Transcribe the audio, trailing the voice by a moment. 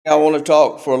I want to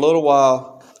talk for a little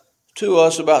while to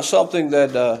us about something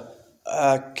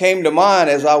that came to mind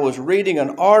as I was reading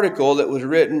an article that was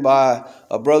written by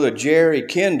a brother Jerry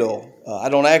Kendall. I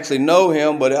don't actually know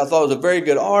him, but I thought it was a very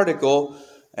good article,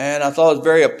 and I thought it was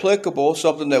very applicable,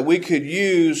 something that we could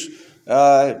use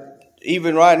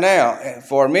even right now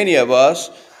for many of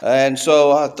us. And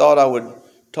so I thought I would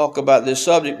talk about this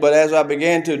subject, but as I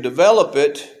began to develop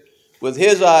it, with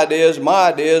his ideas,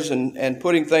 my ideas, and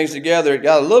putting things together, it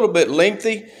got a little bit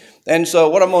lengthy. And so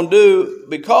what I'm going to do,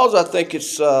 because I think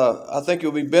it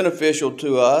will be beneficial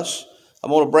to us,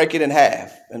 I'm going to break it in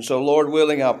half. And so, Lord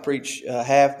willing, I'll preach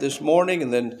half this morning,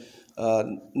 and then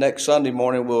next Sunday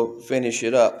morning we'll finish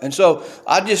it up. And so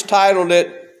I just titled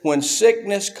it, When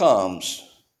Sickness Comes.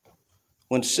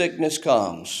 When Sickness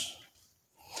Comes.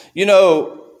 You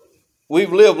know,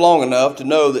 we've lived long enough to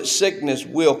know that sickness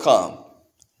will come.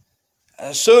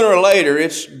 Sooner or later,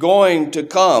 it's going to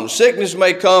come. Sickness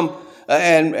may come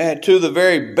and to the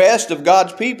very best of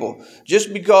God's people.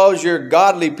 Just because you're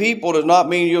godly people does not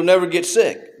mean you'll never get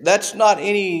sick. That's not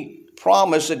any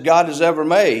promise that God has ever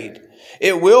made.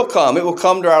 It will come. It will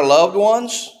come to our loved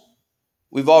ones.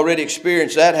 We've already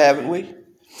experienced that, haven't we?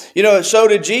 You know, so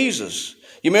did Jesus.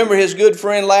 You remember his good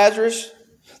friend Lazarus?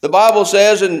 The Bible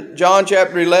says in John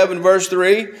chapter 11, verse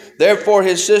 3, Therefore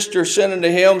his sister sent unto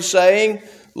him, saying,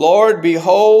 Lord,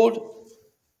 behold,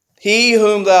 he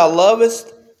whom thou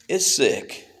lovest is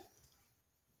sick.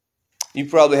 You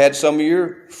probably had some of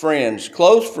your friends,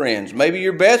 close friends, maybe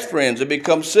your best friends that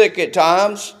become sick at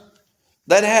times.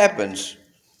 That happens.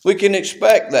 We can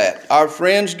expect that. Our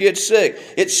friends get sick.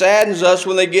 It saddens us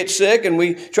when they get sick, and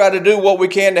we try to do what we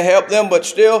can to help them, but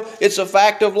still, it's a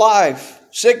fact of life.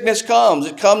 Sickness comes.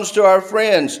 It comes to our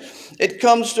friends. It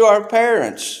comes to our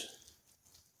parents.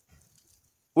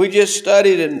 We just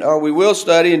studied, or we will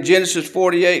study in Genesis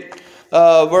 48,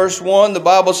 verse 1. The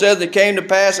Bible says, It came to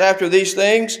pass after these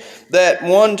things that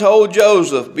one told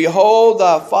Joseph, Behold,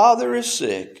 thy father is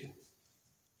sick.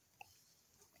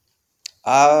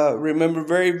 I remember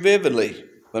very vividly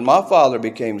when my father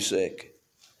became sick.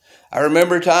 I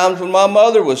remember times when my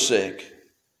mother was sick.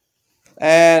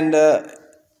 And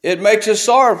it makes us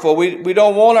sorrowful. We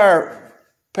don't want our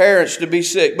parents to be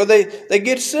sick, but they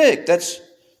get sick. That's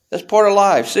part of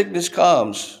life. Sickness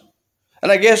comes. And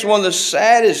I guess one of the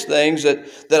saddest things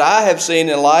that I have seen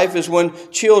in life is when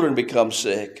children become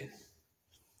sick.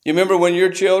 You remember when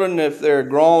your children, if they're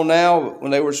grown now,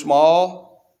 when they were small,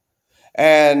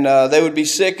 and they would be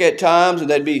sick at times, and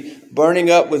they'd be burning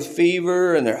up with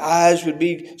fever, and their eyes would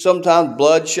be sometimes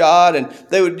bloodshot, and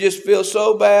they would just feel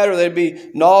so bad, or they'd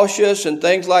be nauseous and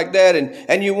things like that.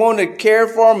 And you want to care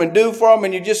for them and do for them,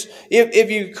 and you just, if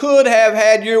you could have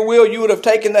had your will, you would have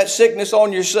taken that sickness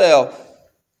on yourself.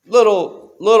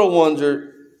 Little ones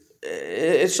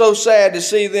it's so sad to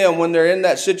see them when they're in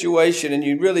that situation, and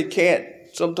you really can't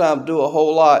sometimes do a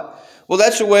whole lot. Well,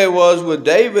 that's the way it was with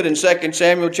David in 2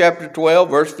 Samuel chapter 12,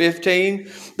 verse 15.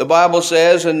 The Bible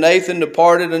says, And Nathan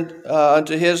departed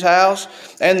unto his house,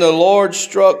 and the Lord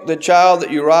struck the child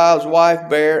that Uriah's wife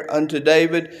bare unto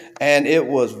David, and it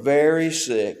was very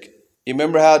sick. You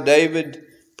remember how David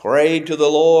prayed to the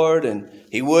Lord, and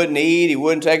he wouldn't eat, he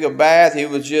wouldn't take a bath. He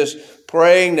was just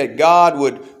praying that God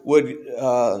would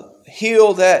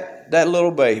heal that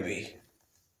little baby.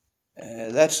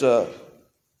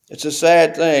 It's a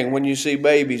sad thing when you see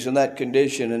babies in that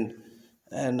condition,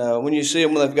 and when you see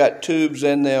them when they've got tubes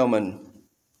in them, and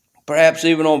perhaps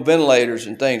even on ventilators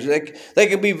and things. They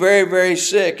can be very, very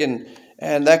sick, and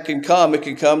that can come. It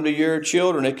can come to your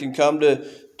children. It can come to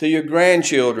your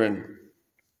grandchildren.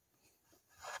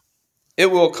 It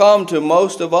will come to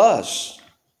most of us.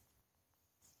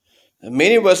 And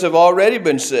many of us have already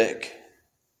been sick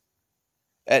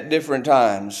at different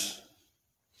times.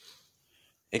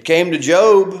 It came to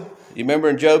Job. You remember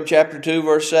in Job chapter 2,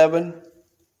 verse 7?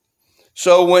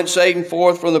 So went Satan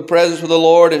forth from the presence of the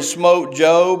Lord and smote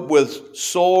Job with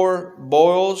sore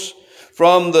boils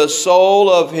from the sole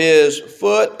of his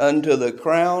foot unto the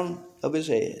crown of his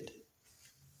head.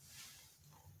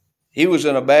 He was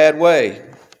in a bad way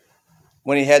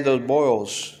when he had those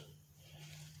boils.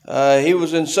 He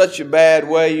was in such a bad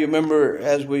way. You remember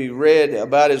as we read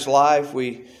about his life,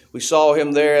 we saw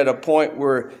him there at a point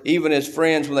where even his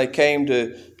friends, when they came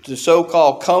to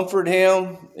so-called comfort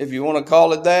him, if you want to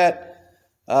call it that,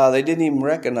 they didn't even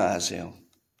recognize him.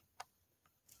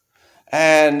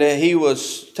 And he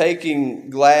was taking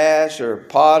glass or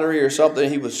pottery or something.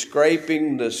 He was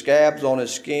scraping the scabs on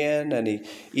his skin, and he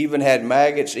even had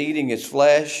maggots eating his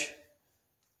flesh.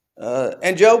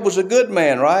 And Job was a good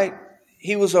man, right?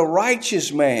 He was a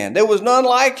righteous man. There was none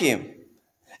like him.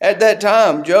 At that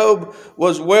time, Job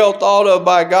was well thought of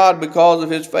by God because of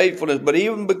his faithfulness. But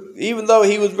even though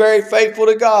he was very faithful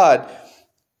to God,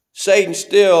 Satan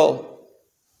still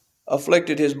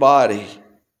afflicted his body.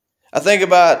 I think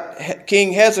about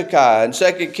King Hezekiah in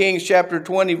 2 Kings chapter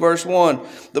 20, verse 1.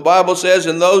 The Bible says,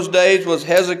 "In those days was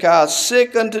Hezekiah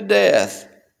sick unto death.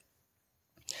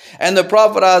 And the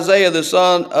prophet Isaiah, the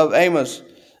son of Amos,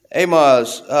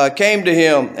 came to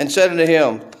him and said unto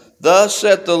him, Thus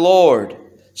saith the Lord,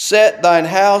 set thine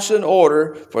house in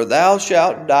order, for thou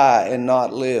shalt die and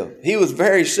not live." He was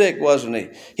very sick, wasn't he?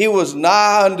 He was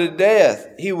nigh unto death.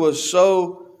 He was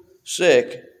so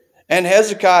sick. And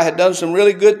Hezekiah had done some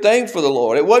really good things for the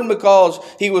Lord. It wasn't because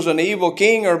he was an evil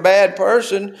king or a bad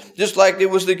person, just like it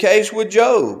was the case with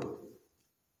Job.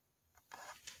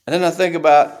 And then I think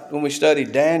about when we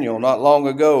studied Daniel not long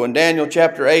ago. In Daniel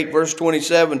chapter 8, verse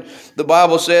 27, the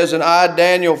Bible says, "And I,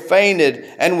 Daniel, fainted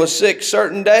and was sick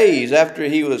certain days," after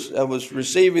he was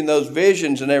receiving those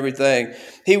visions and everything.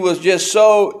 He was just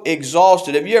so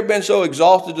exhausted. Have you ever been so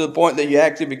exhausted to the point that you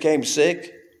actually became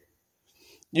sick?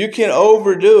 You can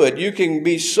overdo it. You can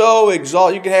be so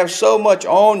exhausted. You can have so much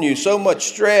on you, so much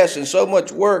stress and so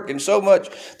much work and so much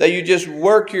that you just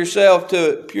work yourself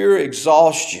to pure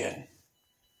exhaustion.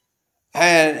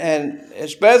 And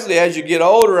especially as you get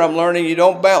older, I'm learning you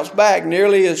don't bounce back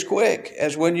nearly as quick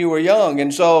as when you were young.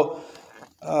 And so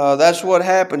that's what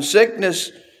happens.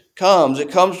 Sickness comes. It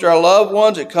comes to our loved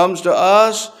ones. It comes to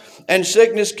us. And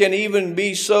sickness can even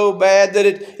be so bad that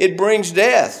it brings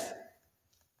death.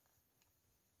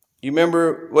 You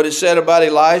remember what it said about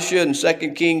Elisha in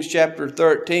 2 Kings chapter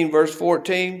 13, verse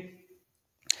 14?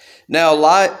 Now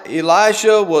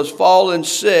Elisha was fallen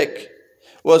sick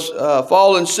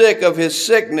of his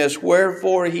sickness,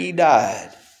 wherefore he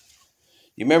died.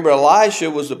 You remember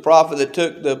Elisha was the prophet that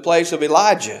took the place of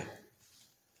Elijah.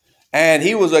 And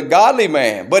he was a godly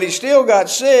man, but he still got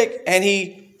sick, and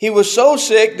he was so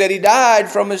sick that he died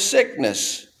from his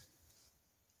sickness.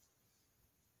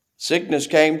 Sickness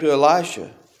came to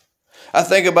Elisha. I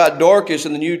think about Dorcas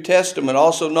in the New Testament,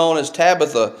 also known as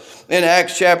Tabitha. In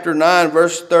Acts chapter 9,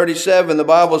 verse 37, the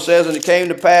Bible says, "And it came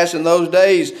to pass in those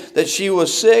days that she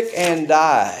was sick and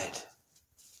died."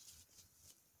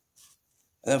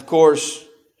 And of course,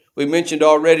 we mentioned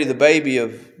already the baby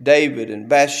of David and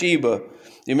Bathsheba.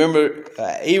 You remember,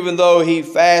 even though he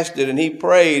fasted and he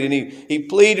prayed and he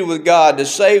pleaded with God to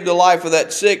save the life of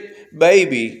that sick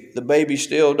baby, the baby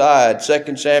still died.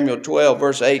 2 Samuel 12,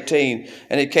 verse 18.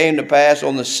 "And it came to pass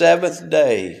on the seventh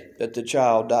day that the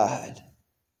child died."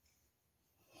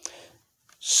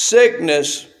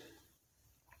 Sickness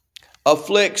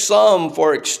afflicts some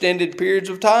for extended periods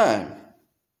of time.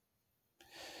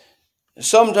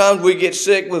 Sometimes we get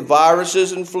sick with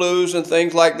viruses and flus and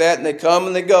things like that, and they come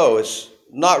and they go. It's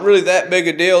not really that big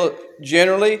a deal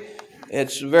generally.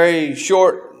 It's a very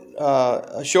short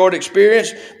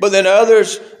experience. But then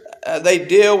others, they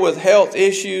deal with health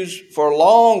issues for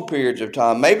long periods of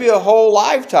time, maybe a whole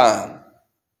lifetime.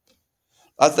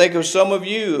 I think of some of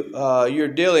you, I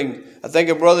think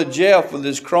of Brother Jeff with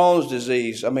his Crohn's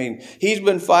disease. I mean, he's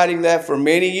been fighting that for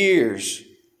many years.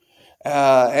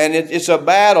 And it's a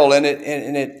battle, and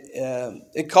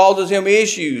it causes him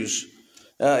issues.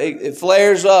 It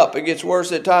flares up. It gets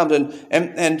worse at times,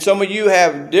 and some of you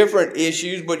have different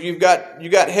issues, but you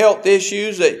got health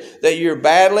issues that you're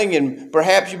battling, and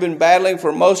perhaps you've been battling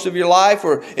for most of your life,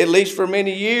 or at least for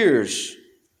many years.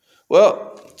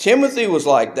 Well, Timothy was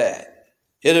like that.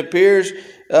 It appears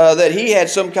that he had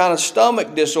some kind of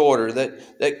stomach disorder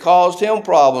that caused him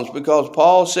problems, because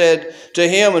Paul said to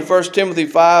him in 1 Timothy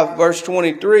 5, verse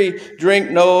 23,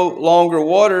 "Drink no longer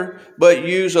water, but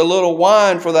use a little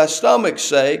wine for thy stomach's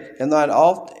sake and thine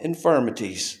oft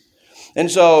infirmities." And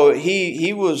so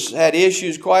he had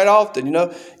issues quite often.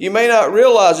 You may not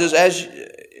realize this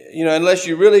unless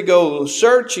you really go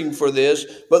searching for this,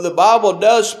 but the Bible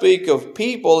does speak of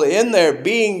people in there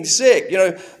being sick.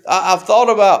 I've thought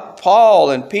about Paul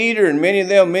and Peter and many of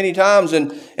them many times,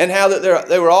 and how that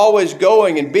they were always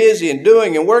going and busy and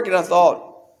doing and working. I thought,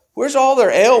 where's all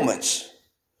their ailments?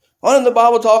 Why doesn't the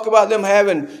Bible talk about them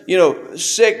having,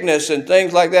 sickness and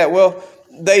things like that? Well,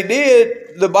 they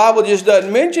did. The Bible just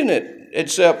doesn't mention it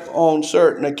except on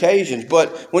certain occasions.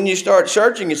 But when you start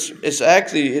searching,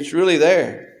 it's really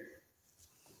there.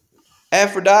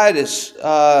 Epaphroditus,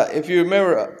 if you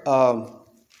remember,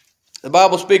 the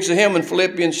Bible speaks of him in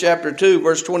Philippians chapter 2,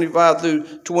 verse 25 through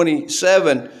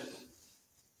 27.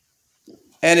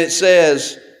 And it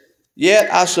says, "Yet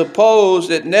I suppose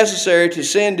it necessary to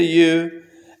send to you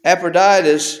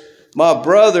Epaphroditus, my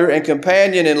brother and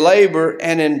companion in labor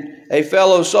and in a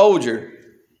fellow soldier,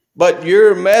 but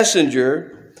your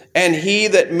messenger and he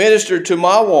that ministered to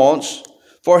my wants,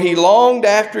 for he longed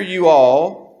after you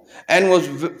all, and was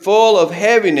full of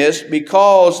heaviness,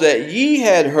 because that ye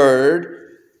had heard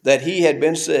that he had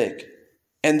been sick.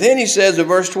 And then he says in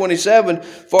verse 27,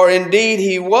 for indeed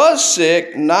he was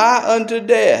sick, nigh unto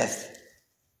death.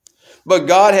 But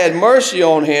God had mercy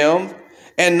on him,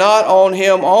 and not on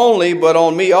him only, but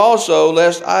on me also,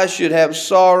 lest I should have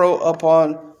sorrow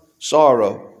upon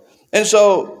sorrow. And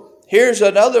so here's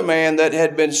another man that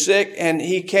had been sick, and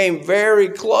he came very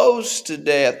close to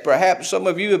death. Perhaps some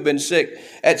of you have been sick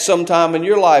at some time in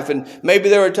your life, and maybe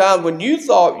there were times when you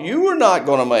thought you were not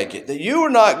going to make it, that you were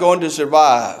not going to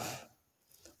survive.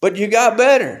 But you got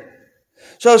better.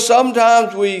 So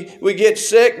sometimes we get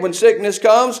sick when sickness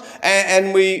comes,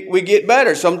 and we get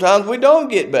better. Sometimes we don't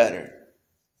get better.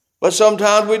 But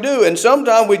sometimes we do. And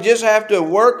sometimes we just have to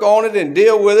work on it and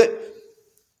deal with it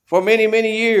for many,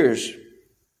 many years.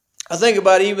 I think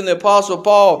about even the Apostle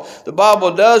Paul. The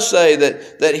Bible does say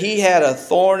that he had a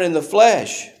thorn in the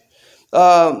flesh.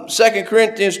 2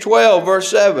 Corinthians 12, verse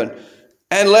 7.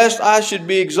 And lest I should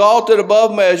be exalted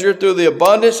above measure through the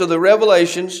abundance of the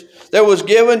revelations, there was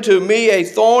given to me a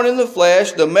thorn in the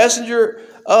flesh, the messenger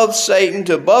of Satan,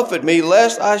 to buffet me,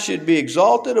 lest I should be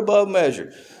exalted above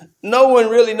measure. No one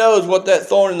really knows what that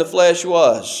thorn in the flesh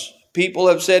was. People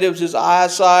have said it was his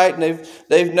eyesight, and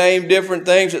they've named different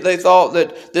things that they thought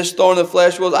that this thorn in the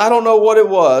flesh was. I don't know what it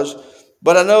was,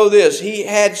 but I know this. He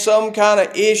had some kind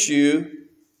of issue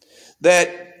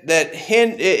that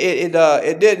it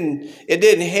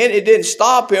didn't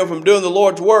stop him from doing the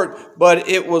Lord's work, but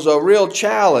it was a real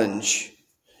challenge.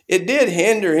 It did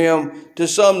hinder him to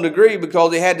some degree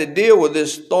because he had to deal with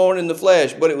this thorn in the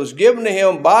flesh, but it was given to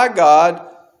him by God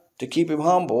to keep him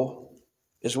humble,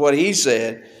 is what he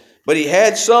said. But he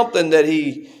had something that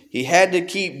he had to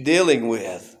keep dealing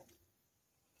with.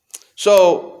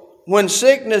 So when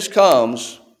sickness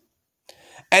comes,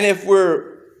 and if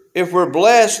we're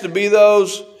blessed to be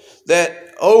those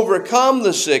that overcome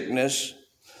the sickness,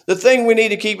 the thing we need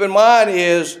to keep in mind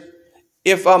is,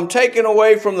 if I'm taken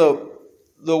away from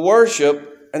the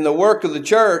worship and the work of the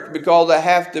church because I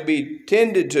have to be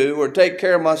tended to or take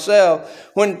care of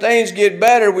myself, when things get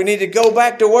better, we need to go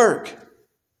back to work.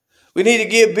 We need to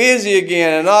get busy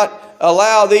again and not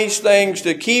allow these things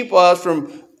to keep us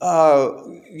from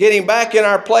getting back in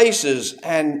our places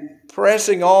and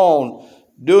pressing on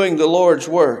doing the Lord's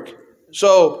work.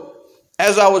 So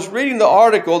as I was reading the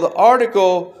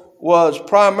article was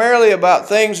primarily about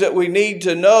things that we need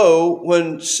to know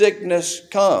when sickness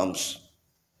comes.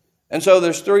 And so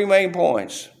there's three main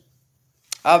points.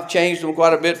 I've changed them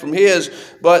quite a bit from his,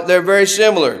 but they're very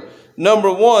similar.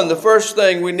 Number one, the first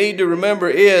thing we need to remember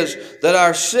is that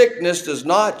our sickness does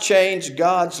not change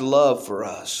God's love for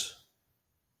us.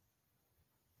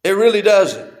 It really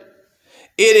doesn't.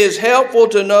 It is helpful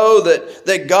to know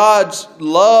that God's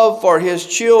love for his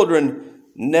children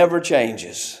never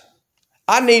changes.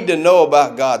 I need to know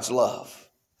about God's love.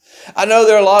 I know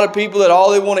there are a lot of people that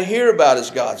all they want to hear about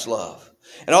is God's love.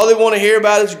 And all they want to hear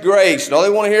about is grace. And all they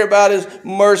want to hear about is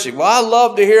mercy. Well, I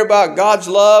love to hear about God's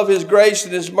love, his grace,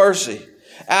 and his mercy.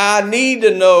 I need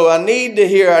to know. I need to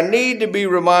hear. I need to be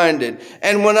reminded.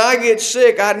 And when I get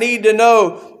sick, I need to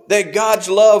know that God's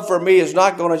love for me is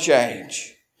not going to change.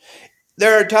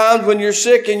 There are times when you're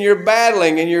sick and you're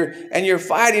battling and you're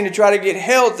fighting to try to get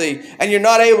healthy, and you're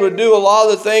not able to do a lot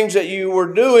of the things that you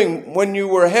were doing when you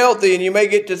were healthy, and you may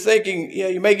get to thinking,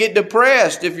 you may get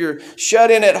depressed if you're shut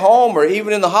in at home or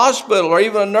even in the hospital or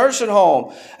even a nursing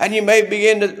home, and you may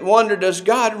begin to wonder, does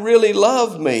God really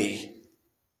love me?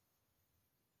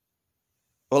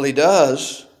 Well, he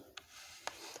does.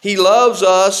 He loves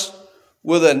us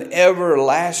with an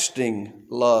everlasting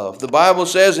love. The Bible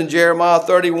says in Jeremiah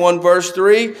 31 verse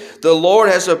 3, the Lord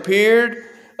has appeared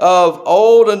of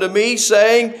old unto me,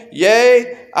 saying,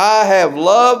 Yea, I have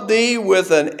loved thee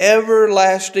with an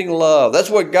everlasting love. That's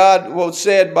what God was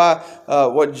said by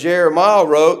what Jeremiah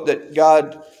wrote, that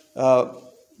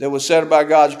was said by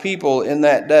God's people in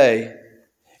that day.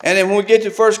 And then when we get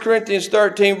to 1 Corinthians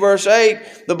 13 verse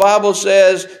 8, the Bible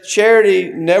says,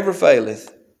 charity never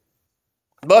faileth.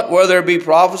 But whether it be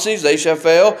prophecies, they shall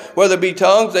fail. Whether it be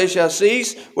tongues, they shall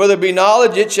cease. Whether it be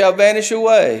knowledge, it shall vanish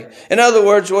away. In other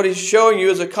words, what he's showing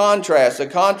you is a contrast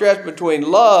between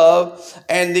love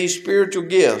and these spiritual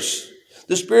gifts.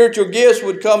 The spiritual gifts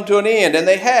would come to an end, and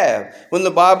they have. When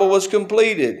the Bible was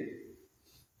completed,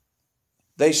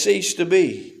 they ceased to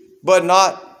be, but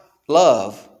not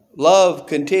love. Love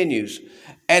continues.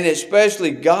 and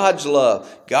especially God's love.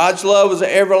 God's love is an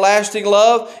everlasting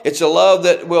love. It's a love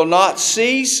that will not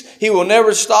cease. He will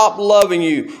never stop loving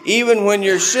you. Even when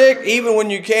you're sick, even when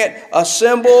you can't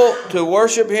assemble to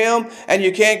worship Him, and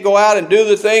you can't go out and do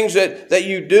the things that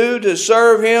you do to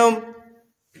serve Him,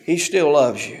 He still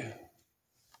loves you.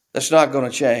 That's not going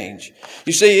to change.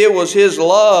 You see, it was His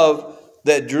love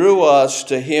that drew us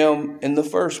to Him in the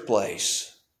first place.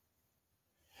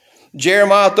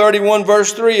 Jeremiah 31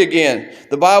 verse 3 again.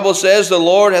 The Bible says, the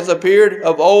Lord hath appeared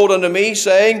of old unto me,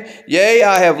 saying, Yea,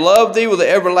 I have loved thee with an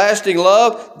everlasting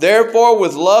love. Therefore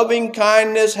with loving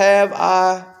kindness have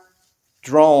I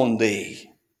drawn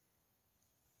thee.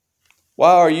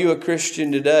 Why are you a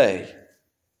Christian today?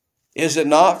 Is it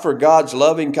not for God's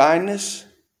loving kindness?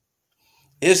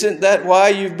 Isn't that why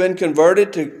you've been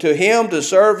converted to Him, to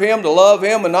serve Him, to love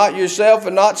Him, and not yourself,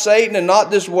 and not Satan, and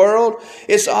not this world?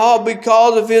 It's all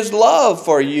because of His love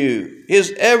for you,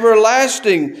 His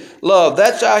everlasting love.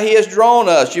 That's how He has drawn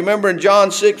us. You remember in John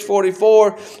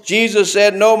 6:44, Jesus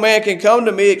said, No man can come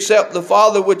to me except the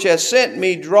Father which has sent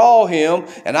me draw him,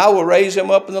 and I will raise him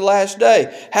up in the last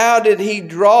day. How did He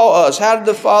draw us? How did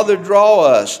the Father draw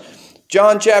us?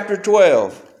 John chapter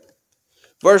 12,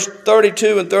 verse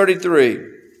 32 and 33.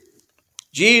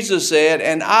 Jesus said,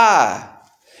 And I,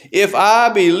 if I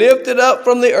be lifted up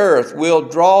from the earth, will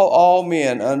draw all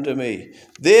men unto me.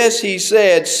 This He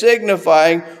said,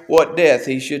 signifying what death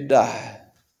He should die.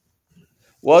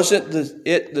 Wasn't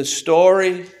it the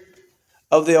story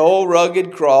of the old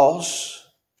rugged cross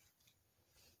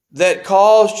that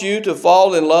caused you to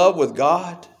fall in love with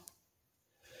God?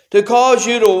 To cause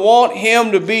you to want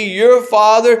Him to be your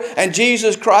Father and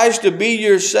Jesus Christ to be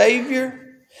your Savior?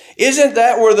 Isn't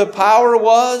that where the power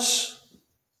was?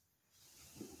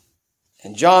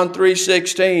 In John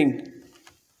 3:16,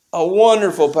 a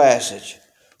wonderful passage.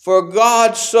 For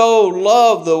God so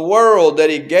loved the world that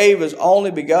He gave His only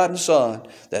begotten Son,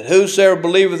 that whosoever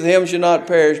believeth in Him shall not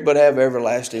perish but have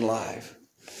everlasting life.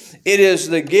 It is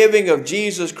the giving of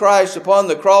Jesus Christ upon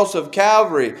the cross of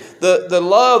Calvary, the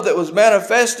love that was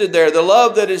manifested there, the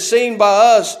love that is seen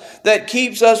by us, that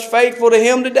keeps us faithful to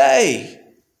Him today.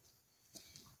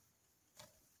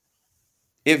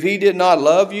 If He did not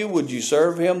love you, would you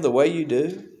serve Him the way you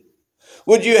do?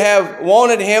 Would you have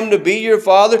wanted Him to be your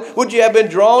Father? Would you have been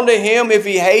drawn to Him if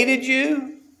He hated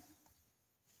you?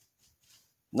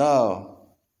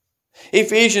 No.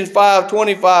 Ephesians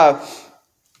 5:25,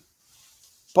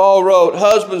 Paul wrote,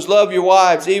 Husbands, love your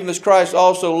wives, even as Christ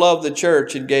also loved the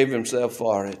church and gave Himself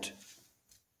for it.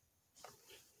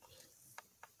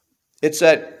 It's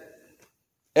that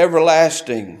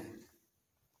everlasting,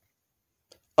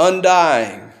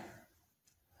 undying,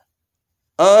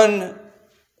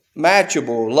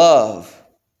 unmatchable love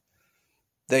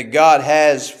that God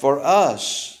has for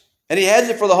us. And He has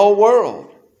it for the whole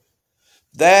world.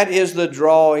 That is the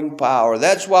drawing power.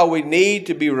 That's why we need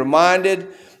to be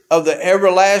reminded of the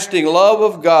everlasting love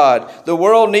of God. The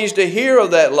world needs to hear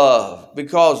of that love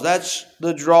because that's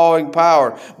the drawing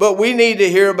power. But we need to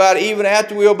hear about it even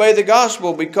after we obey the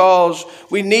gospel, because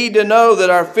we need to know that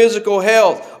our physical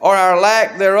health or our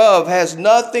lack thereof has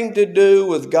nothing to do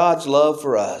with God's love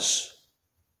for us.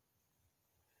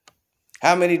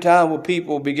 How many times will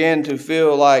people begin to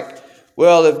feel like,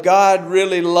 well, if God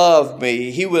really loved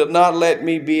me, He would not let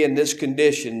me be in this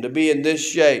condition, to be in this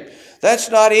shape. That's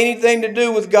not anything to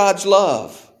do with God's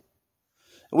love.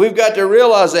 We've got to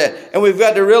realize that. And we've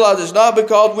got to realize it's not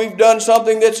because we've done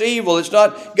something that's evil. It's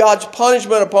not God's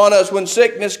punishment upon us when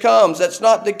sickness comes. That's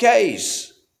not the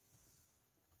case.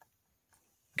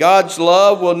 God's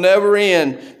love will never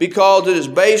end because it is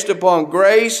based upon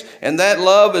grace, and that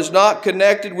love is not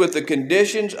connected with the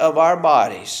conditions of our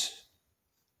bodies.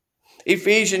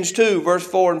 Ephesians 2, verse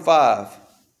 4 and 5.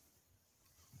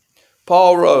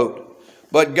 Paul wrote,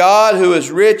 But God, who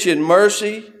is rich in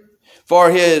mercy,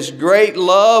 for His great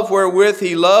love wherewith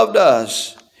He loved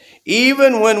us,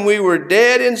 even when we were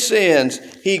dead in sins,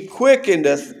 He quickened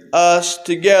us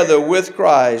together with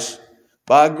Christ.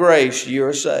 By grace you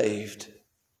are saved.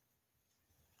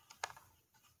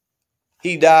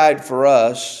 He died for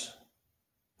us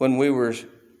when we were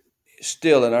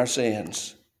still in our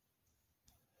sins.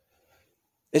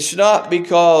 It's not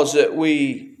because that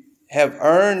we have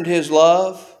earned His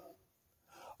love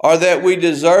or that we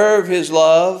deserve His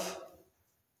love.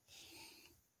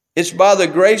 It's by the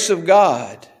grace of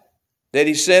God that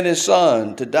He sent His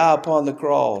Son to die upon the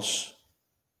cross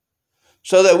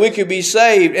so that we could be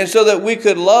saved and so that we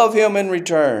could love Him in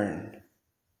return.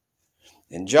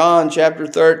 In John chapter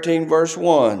 13, verse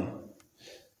 1,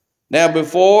 Now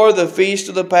before the feast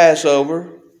of the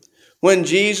Passover, when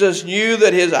Jesus knew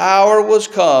that his hour was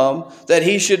come, that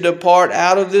he should depart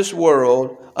out of this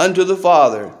world unto the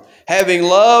Father. Having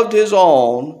loved his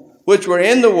own, which were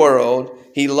in the world,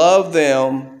 he loved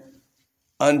them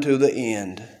unto the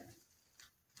end.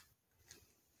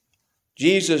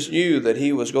 Jesus knew that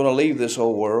he was going to leave this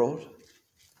whole world.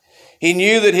 He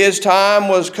knew that his time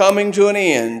was coming to an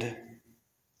end.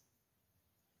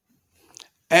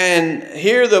 And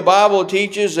here the Bible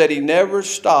teaches that he never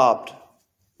stopped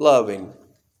loving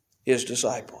his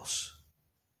disciples.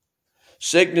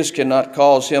 Sickness cannot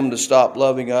cause him to stop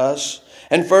loving us.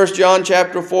 And 1 John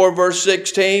chapter 4, verse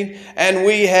 16, and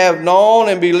we have known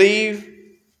and believed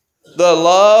the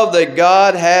love that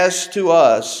God has to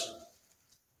us.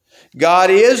 God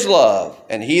is love,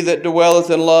 and he that dwelleth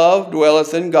in love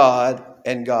dwelleth in God,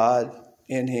 and God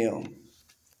in him.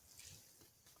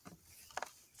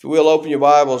 If you will, open your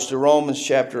Bibles to Romans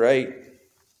chapter 8.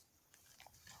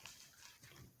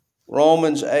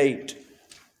 Romans 8.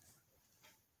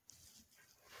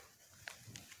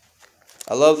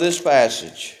 I love this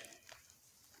passage.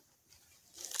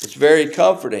 It's very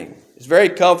comforting. It's very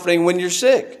comforting when you're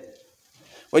sick,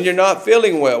 when you're not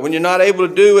feeling well, when you're not able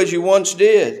to do as you once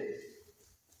did.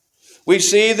 We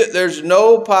see that there's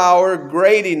no power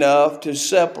great enough to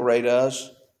separate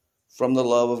us from the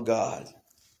love of God.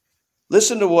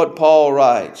 Listen to what Paul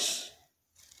writes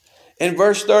in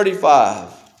verse 35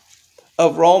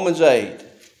 of Romans 8.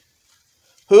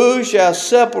 Who shall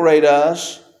separate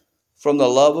us from the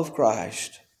love of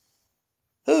Christ?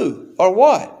 Who or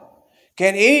what?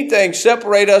 Can anything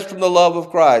separate us from the love of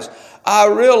Christ? I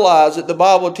realize that the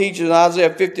Bible teaches in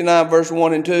Isaiah 59 verse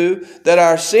 1 and 2 that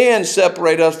our sins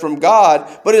separate us from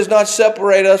God, but it does not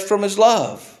separate us from his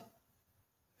love.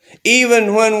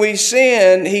 Even when we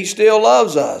sin, he still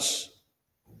loves us.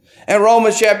 In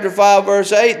Romans chapter 5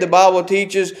 verse 8, the Bible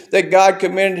teaches that God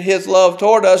commended his love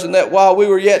toward us and that while we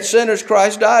were yet sinners,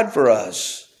 Christ died for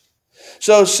us.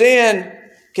 So sin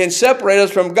can separate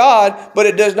us from God, but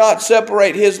it does not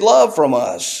separate his love from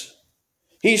us.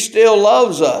 He still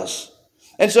loves us.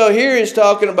 And so here he's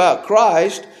talking about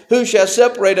Christ. Who shall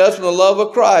separate us from the love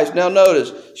of Christ? Now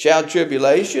notice, shall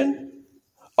tribulation,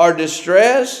 or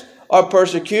distress, or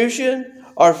persecution,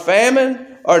 or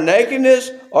famine, or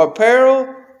nakedness, or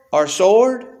peril, or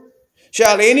sword?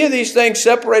 Shall any of these things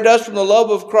separate us from the love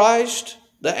of Christ?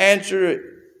 The answer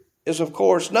is, of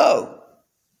course, no.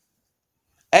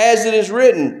 As it is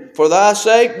written, for thy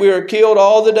sake we are killed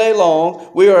all the day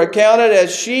long. We are accounted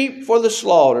as sheep for the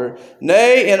slaughter.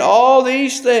 Nay, in all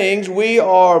these things we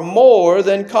are more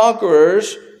than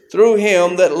conquerors through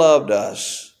him that loved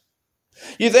us.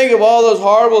 You think of all those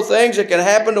horrible things that can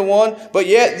happen to one, but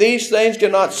yet these things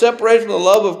cannot separate from the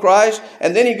love of Christ.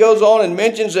 And then he goes on and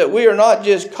mentions that we are not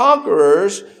just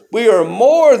conquerors, we are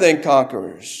more than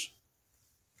conquerors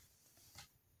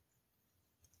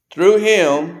through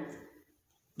him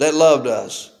that loved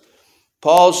us.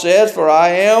 Paul says, for I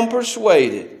am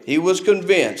persuaded, he was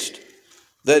convinced,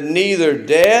 that neither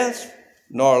death,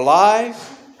 nor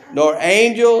life, nor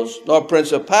angels, nor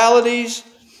principalities,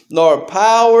 nor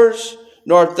powers,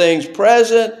 nor things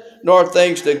present, nor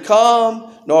things to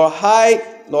come, nor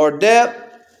height, nor depth,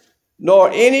 nor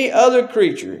any other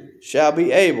creature shall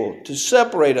be able to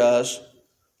separate us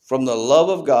from the love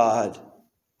of God,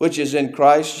 which is in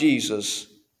Christ Jesus,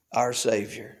 our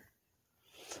Savior.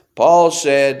 Paul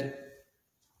said,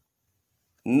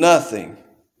 nothing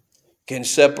can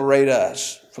separate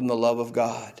us from the love of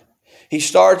God. He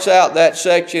starts out that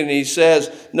section and he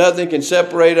says, nothing can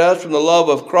separate us from the love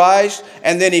of Christ.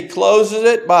 And then he closes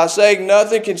it by saying,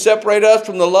 nothing can separate us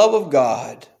from the love of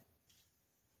God.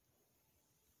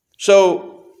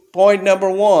 So, point number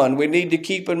one, we need to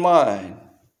keep in mind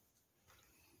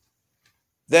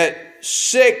that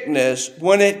sickness,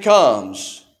 when it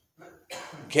comes,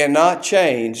 cannot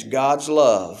change God's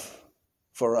love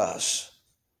for us.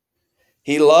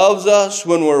 He loves us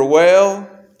when we're well.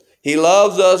 He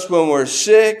loves us when we're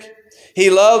sick. He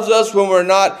loves us when we're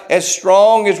not as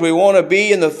strong as we want to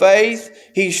be in the faith.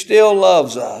 He still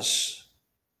loves us.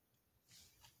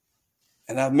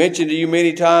 And I've mentioned to you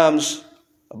many times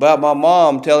about my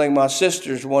mom telling my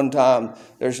sisters one time,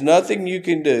 there's nothing you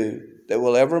can do that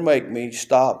will ever make me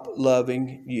stop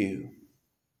loving you.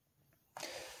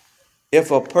 If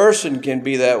a person can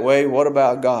be that way, what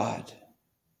about God?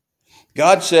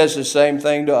 God says the same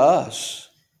thing to us.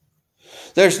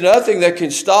 There's nothing that can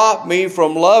stop me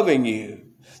from loving you.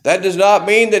 That does not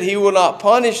mean that he will not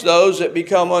punish those that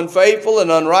become unfaithful and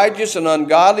unrighteous and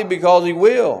ungodly, because he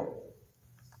will.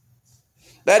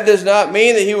 That does not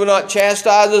mean that he will not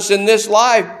chastise us in this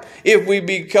life if we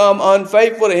become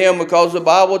unfaithful to him, because the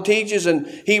Bible teaches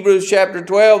in Hebrews chapter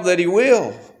 12 that he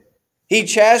will. He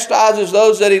chastises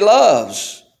those that he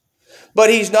loves. But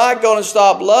he's not going to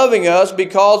stop loving us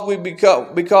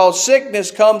because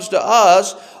sickness comes to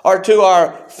us or to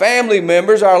our family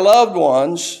members, our loved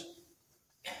ones.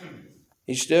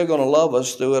 He's still going to love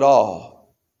us through it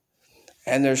all.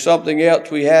 And there's something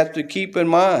else we have to keep in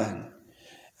mind.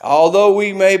 Although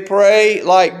we may pray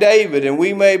like David, and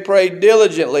we may pray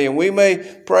diligently, and we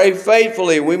may pray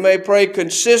faithfully, and we may pray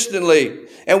consistently,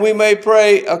 and we may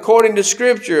pray according to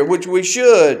Scripture, which we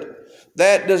should,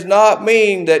 that does not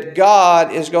mean that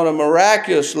God is going to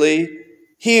miraculously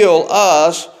heal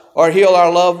us or heal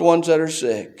our loved ones that are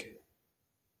sick.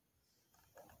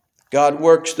 God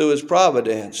works through His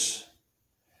providence.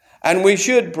 And we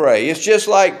should pray. It's just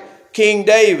like King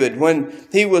David, when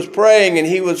he was praying and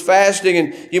he was fasting,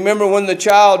 and you remember when the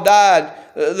child died,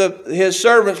 his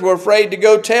servants were afraid to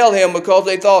go tell him because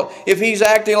they thought, if he's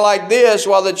acting like this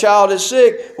while the child is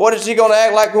sick, what is he going to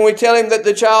act like when we tell him that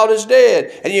the child is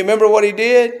dead? And you remember what he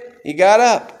did? He got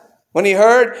up. When he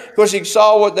heard, of course he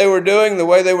saw what they were doing, the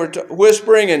way they were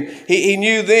whispering, and he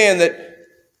knew then that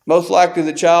most likely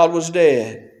the child was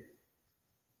dead.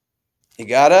 He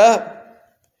got up,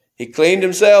 he cleaned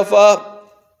himself up,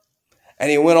 and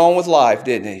he went on with life,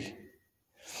 didn't he?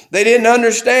 They didn't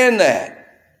understand that,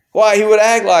 why he would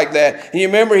act like that. And you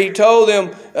remember he told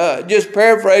them, just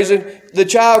paraphrasing, the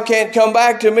child can't come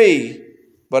back to me,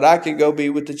 but I can go be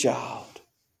with the child.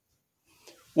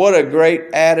 What a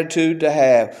great attitude to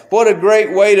have. What a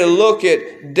great way to look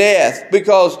at death,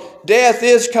 because death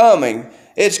is coming.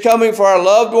 It's coming for our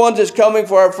loved ones. It's coming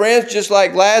for our friends, just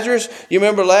like Lazarus. You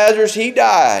remember Lazarus, he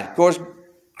died. Of course,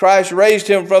 Christ raised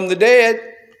him from the dead.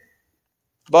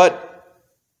 But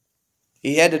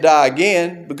he had to die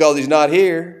again because he's not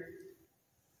here.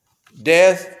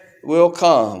 Death will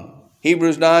come.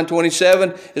 Hebrews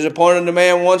 9:27 is appointed a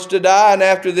man once to die, and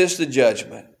after this the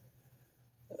judgment.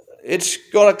 It's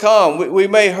going to come. We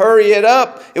may hurry it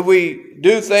up if we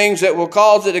do things that will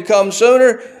cause it to come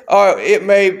sooner, or it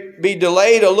may be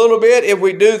delayed a little bit if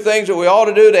we do things that we ought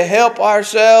to do to help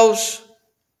ourselves,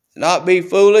 not be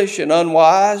foolish and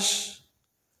unwise.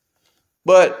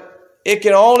 But it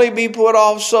can only be put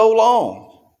off so long.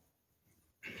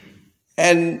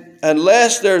 And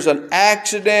unless there's an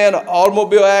accident, an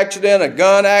automobile accident, a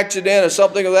gun accident, or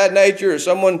something of that nature, or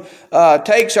someone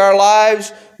takes our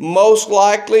lives, most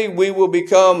likely we will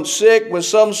become sick with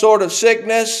some sort of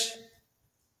sickness.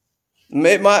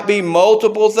 It might be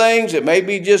multiple things. It may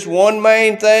be just one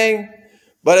main thing.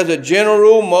 But as a general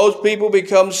rule, most people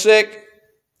become sick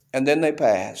and then they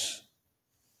pass.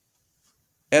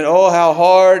 And oh, how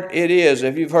hard it is.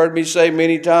 If you've heard me say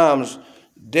many times,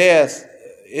 death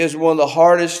is one of the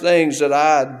hardest things that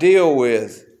I deal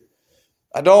with.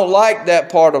 I don't like that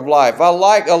part of life. I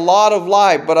like a lot of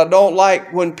life, but I don't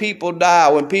like when people die,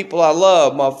 when people I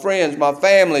love, my friends, my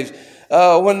families,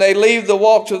 when they leave the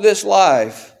walks of this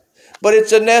life. But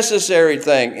it's a necessary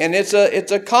thing, and it's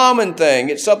a common thing.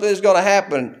 It's something that's going to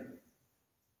happen,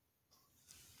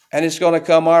 and it's going to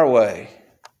come our way.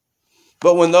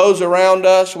 But when those around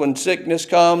us, when sickness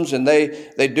comes and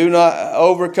they do not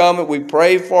overcome it, we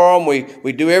pray for them.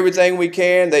 We do everything we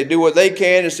can. They do what they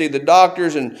can to see the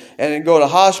doctors and go to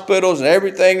hospitals, and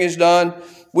everything is done.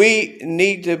 We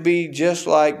need to be just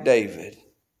like David.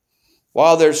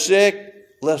 While they're sick,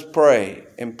 let's pray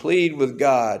and plead with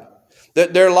God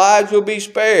that their lives will be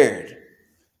spared.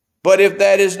 But if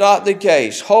that is not the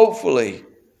case, hopefully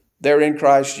they're in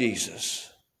Christ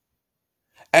Jesus.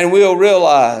 And we'll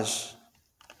realize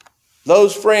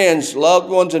those friends, loved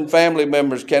ones, and family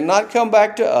members cannot come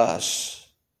back to us,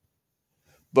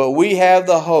 but we have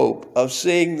the hope of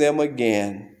seeing them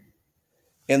again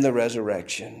in the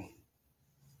resurrection.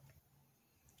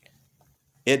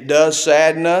 It does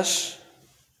sadden us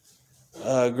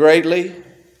greatly,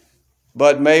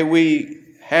 but may we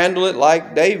handle it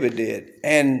like David did.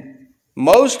 And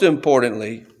most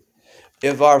importantly,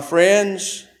 if our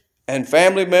friends and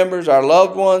family members, our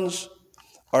loved ones,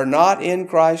 are not in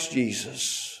Christ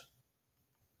Jesus,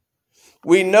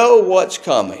 we know what's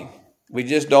coming. We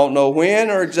just don't know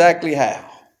when or exactly how.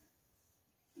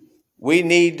 We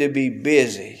need to be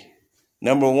busy.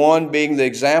 Number one, being the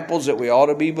examples that we ought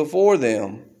to be before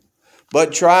them,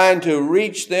 but trying to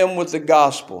reach them with the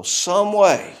gospel some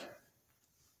way.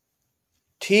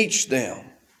 Teach them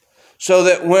so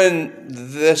that when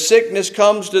the sickness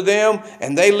comes to them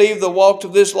and they leave the walk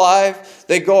of this life,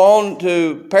 they go on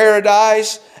to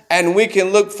paradise, and we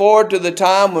can look forward to the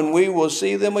time when we will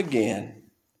see them again,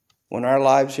 when our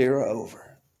lives here are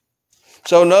over.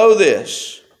 So know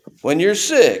this, when you're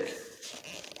sick,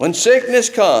 when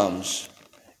sickness comes,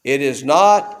 it is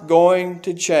not going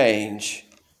to change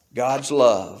God's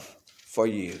love for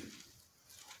you.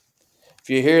 If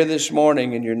you're here this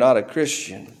morning and you're not a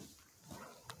Christian,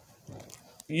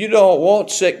 you don't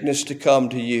want sickness to come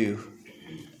to you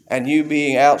and you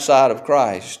being outside of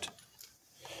Christ,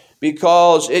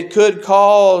 because it could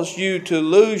cause you to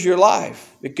lose your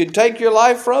life. It could take your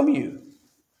life from you.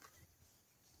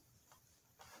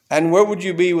 And where would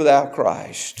you be without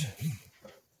Christ?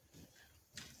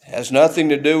 It has nothing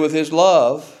to do with his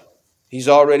love. He's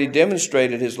already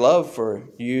demonstrated his love for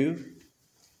you,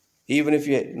 even if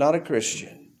you're not a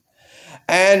Christian.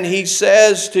 And he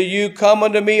says to you, come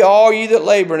unto me, all ye that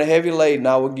labor and are heavy laden,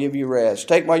 I will give you rest.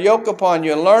 Take my yoke upon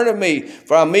you and learn of me,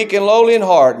 for I am meek and lowly in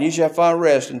heart, and ye shall find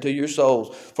rest unto your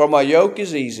souls. For my yoke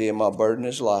is easy and my burden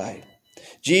is light.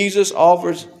 Jesus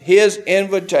offers his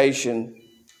invitation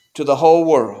to the whole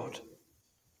world.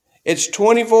 It's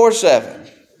 24/7.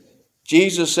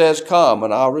 Jesus says, come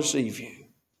and I'll receive you.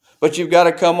 But you've got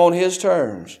to come on his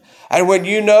terms. And when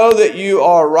you know that you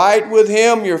are right with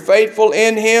him, you're faithful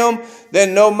in him,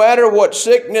 then no matter what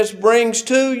sickness brings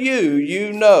to you,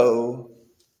 you know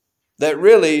that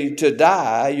really to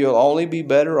die, you'll only be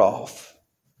better off.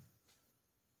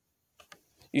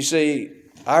 You see,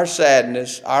 our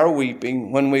sadness, our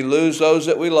weeping, when we lose those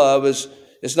that we love, is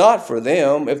not for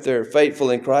them if they're faithful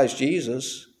in Christ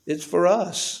Jesus. It's for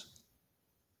us,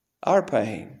 our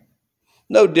pain.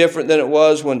 No different than it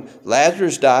was when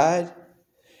Lazarus died.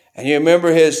 And you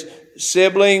remember his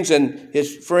siblings and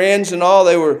his friends and all,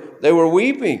 they were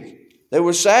weeping. They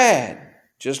were sad,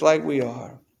 just like we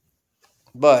are.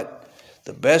 But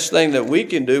the best thing that we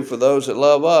can do for those that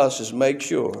love us is make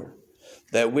sure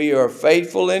that we are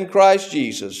faithful in Christ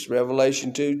Jesus,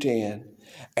 Revelation 2:10.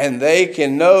 And they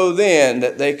can know then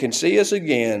that they can see us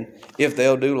again if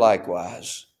they'll do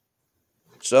likewise.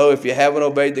 So if you haven't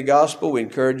obeyed the gospel, we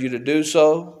encourage you to do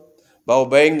so by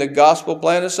obeying the gospel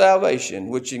plan of salvation,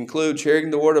 which includes hearing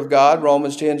the word of God,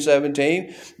 Romans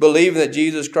 10:17, believing that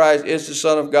Jesus Christ is the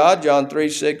Son of God, John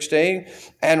 3:16,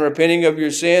 and repenting of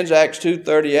your sins, Acts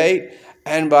 2:38,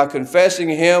 and by confessing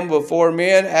him before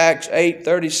men, Acts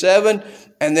 8:37,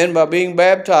 and then by being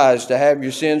baptized to have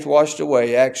your sins washed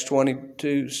away, Acts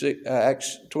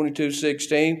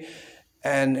 22:16.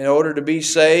 And in order to be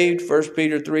saved, 1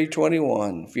 Peter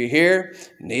 3:21. If you're here,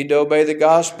 you need to obey the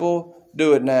gospel,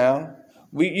 do it now.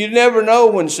 You never know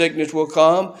when sickness will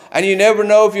come, and you never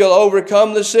know if you'll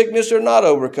overcome the sickness or not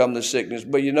overcome the sickness.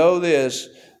 But you know this,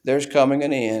 there's coming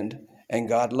an end, and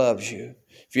God loves you.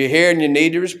 If you're here and you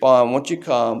need to respond, won't you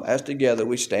come as together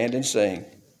we stand and sing.